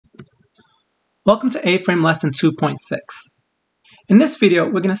Welcome to AFrame Lesson 2.6. In this video,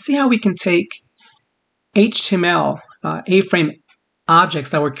 we're going to see how we can take HTML, AFrame objects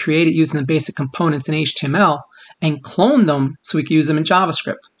that were created using the basic components in HTML and clone them so we can use them in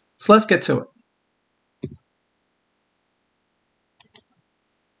JavaScript. So let's get to it.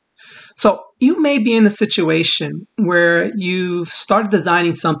 So you may be in a situation where you've started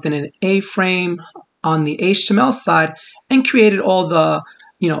designing something in AFrame on the HTML side and created all the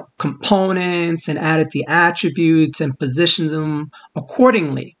components and added the attributes and positioned them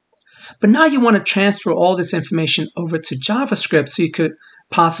accordingly. But now you want to transfer all this information over to JavaScript so you could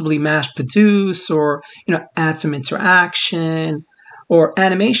possibly mass produce or add some interaction or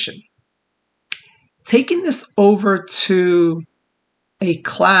animation. Taking this over to a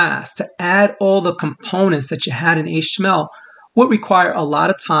class to add all the components that you had in HTML would require a lot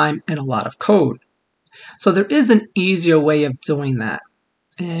of time and a lot of code. So there is an easier way of doing that.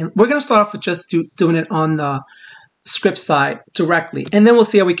 And we're going to start off with just doing it on the script side directly, and then we'll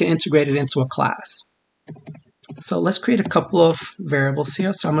see how we can integrate it into a class. So let's create a couple of variables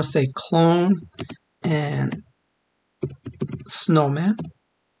here. So I'm going to say clone and snowman.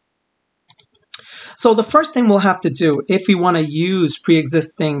 So the first thing we'll have to do if we want to use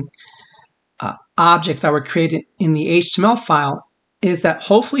pre-existing objects that were created in the HTML file is that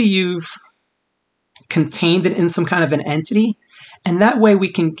hopefully you've contained it in some kind of an entity. And that way we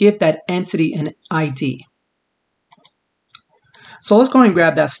can give that entity an ID. So let's go ahead and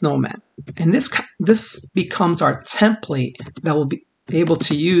grab that snowman. And this becomes our template that we'll be able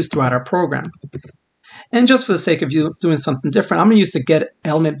to use throughout our program. And just for the sake of doing something different, I'm going to use the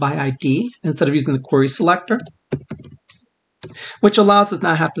getElementById by ID instead of using the query selector, which allows us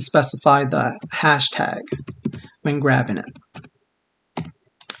not to have to specify the hashtag when grabbing it.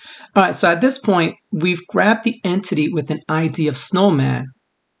 All right, so at this point, we've grabbed the entity with an ID of snowman,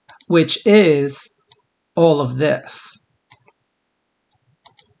 which is all of this.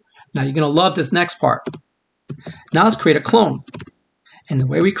 Now you're going to love this next part. Now let's create a clone. And the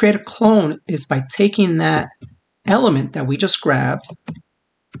way we create a clone is by taking that element that we just grabbed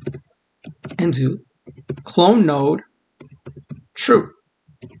and do clone node true.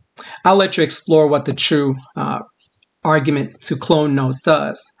 I'll let you explore what the true argument to clone node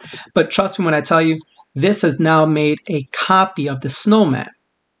does. But trust me when I tell you, this has now made a copy of the snowman.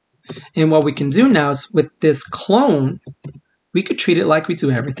 And what we can do now is with this clone, we could treat it like we do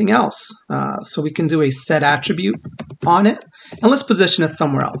everything else. So we can do a set attribute on it, and let's position it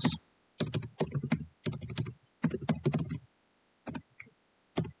somewhere else.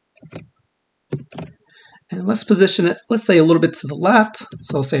 And let's position it, let's say a little bit to the left.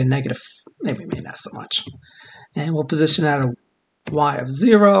 So I'll say a negative, maybe not so much. And we'll position at a y of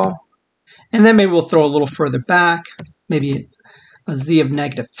 0. And then maybe we'll throw a little further back, maybe a z of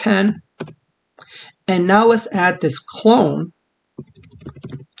negative 10. And now let's add this clone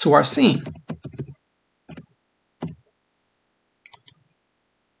to our scene.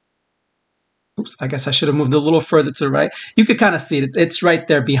 Oops, I guess I should have moved a little further to the right. You could kind of see it. It's right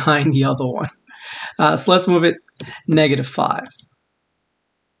there behind the other one. So let's move it negative 5.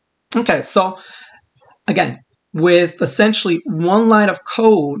 Okay, so again, with essentially one line of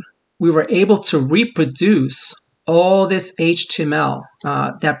code, we were able to reproduce all this HTML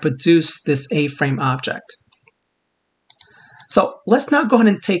that produced this AFrame object. So let's now go ahead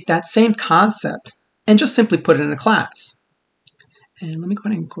and take that same concept and just simply put it in a class. And let me go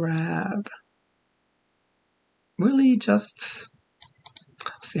ahead and grab, really just,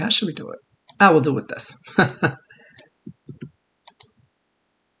 let's see, how should we do it? I will do it with this.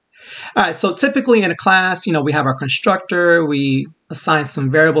 All right, so typically in a class, we have our constructor, we assign some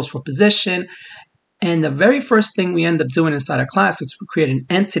variables for position, and the very first thing we end up doing inside our class is we create an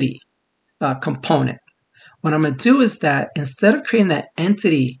entity component. What I'm going to do is that instead of creating that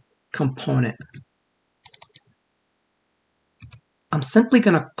entity component, I'm simply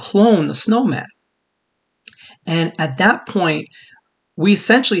going to clone the snowman. And at that point, we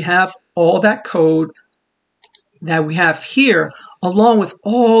essentially have all that code that we have here, along with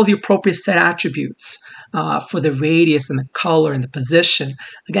all the appropriate set attributes for the radius and the color and the position.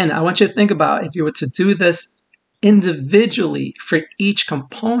 Again, I want you to think about if you were to do this individually for each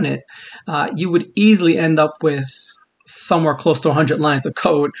component, you would easily end up with somewhere close to 100 lines of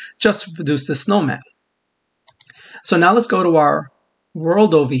code just to produce this snowman. So now let's go to our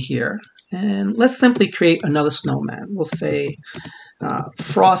world over here, and let's simply create another snowman. We'll say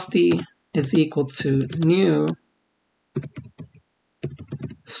Frosty is equal to new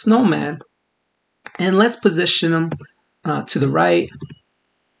snowman, and let's position them to the right,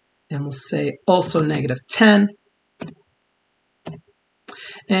 and we'll say also negative 10,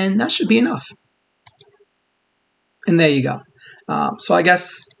 and that should be enough. And there you go. So I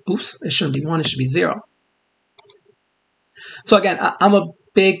guess, oops, it shouldn't be 1, it should be 0. So again, I'm a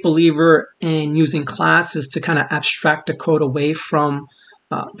big believer in using classes to kind of abstract the code away from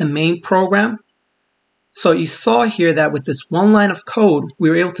the main program. So you saw here that with this one line of code, we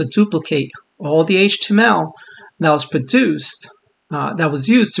were able to duplicate all the HTML that was produced, that was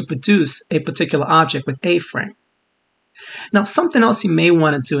used to produce a particular object with AFrame. Now, something else you may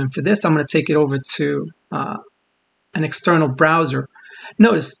want to do, and for this, I'm going to take it over to an external browser.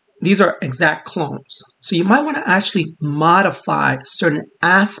 Notice these are exact clones. So you might want to actually modify certain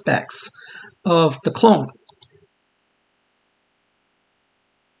aspects of the clone.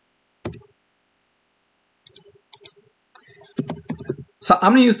 So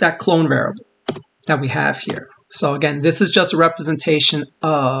I'm going to use that clone variable that we have here. So again, this is just a representation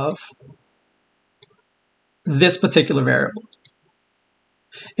of this particular variable.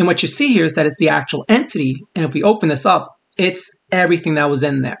 And what you see here is that it's the actual entity. And if we open this up, it's everything that was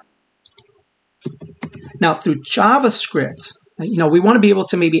in there. Now through JavaScript, we want to be able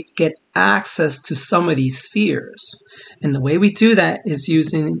to maybe get access to some of these spheres. And the way we do that is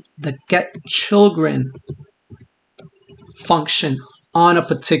using the GetChildren function on a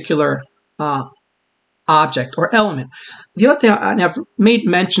particular object or element. The other thing, I've made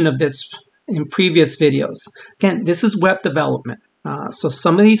mention of this in previous videos. Again, this is web development. So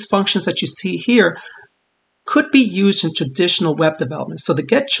some of these functions that you see here could be used in traditional web development. So the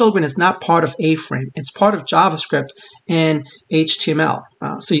GetChildren is not part of AFrame. It's part of JavaScript and HTML.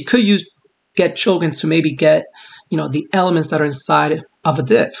 So you could use GetChildren to maybe get, the elements that are inside of a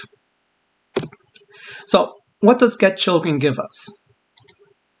div. So what does GetChildren give us?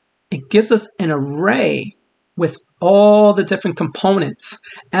 It gives us an array with all the different components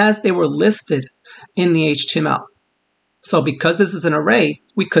as they were listed in the HTML. So because this is an array,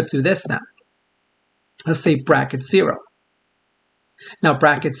 we could do this now. Let's say bracket 0. Now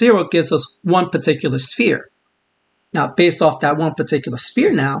bracket 0 gives us one particular sphere. Now based off that one particular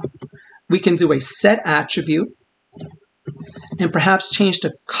sphere now, we can do a set attribute and perhaps change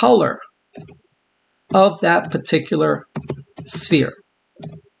the color of that particular sphere.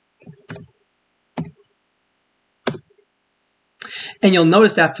 And you'll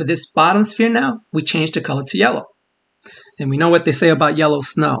notice that for this bottom sphere now, we changed the color to yellow. And we know what they say about yellow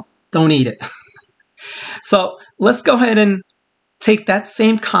snow. Don't eat it. So let's go ahead and take that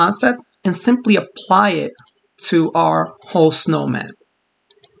same concept and simply apply it to our whole snowman.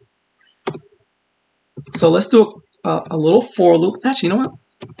 So let's do a little for loop. Actually, you know what?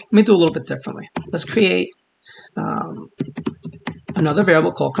 Let me do a little bit differently. Let's create another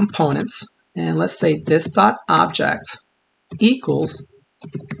variable called components. And let's say this.object equals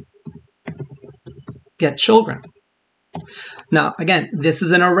GetChildren. Now, again, this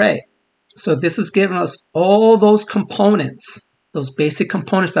is an array. So this is giving us all those components, those basic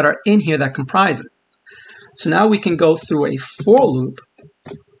components that are in here that comprise it. So now we can go through a for loop.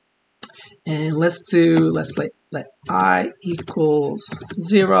 And let's let I equals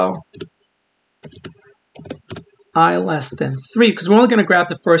 0, I less than 3, because we're only going to grab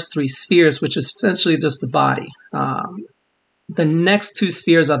the first 3 spheres, which is essentially just the body. The next 2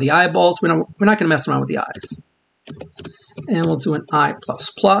 spheres are the eyeballs. We're not going to mess around with the eyes. And we'll do an I++.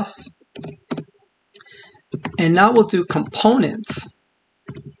 And now we'll do components,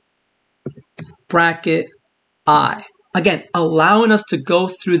 bracket I. Again, allowing us to go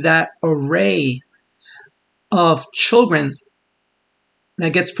through that array of children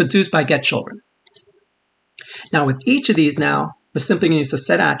that gets produced by GetChildren. Now with each of these now, we're simply going to use the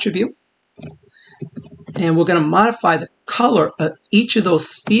set attribute. And we're going to modify the color of each of those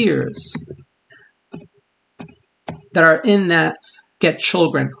spheres that are in that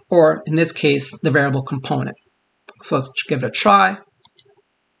GetChildren, or in this case, the variable component. So let's give it a try.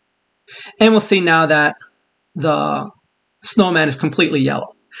 And we'll see now that the snowman is completely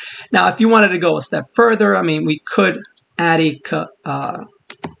yellow. Now, if you wanted to go a step further, I mean, we could add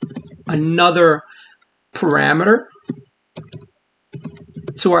another parameter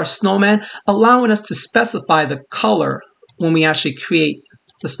to our snowman, allowing us to specify the color when we actually create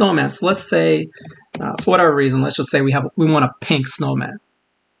the snowman. So let's say, for whatever reason, let's just say we want a pink snowman.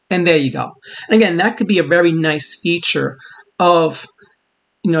 And there you go. And again, that could be a very nice feature of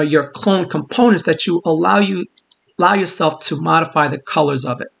your clone components, that you allow yourself to modify the colors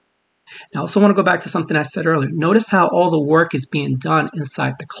of it. Now, I also want to go back to something I said earlier. Notice how all the work is being done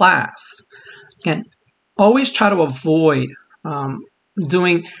inside the class. Again, always try to avoid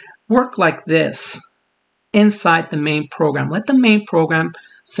doing work like this inside the main program. Let the main program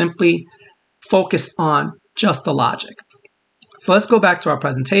simply focus on just the logic. So let's go back to our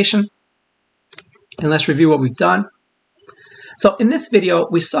presentation and let's review what we've done. So in this video,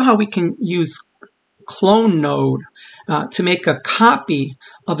 we saw how we can use clone node to make a copy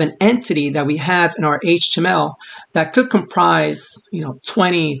of an entity that we have in our HTML that could comprise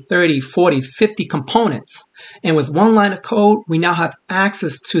 20, 30, 40, 50 components. And with one line of code, we now have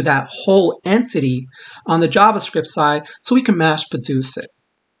access to that whole entity on the JavaScript side so we can mass produce it.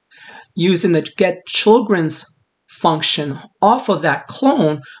 Using the GetChildren's function off of that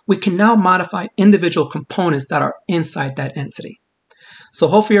clone, we can now modify individual components that are inside that entity. So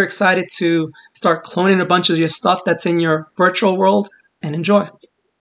hopefully you're excited to start cloning a bunch of your stuff that's in your virtual world, and enjoy.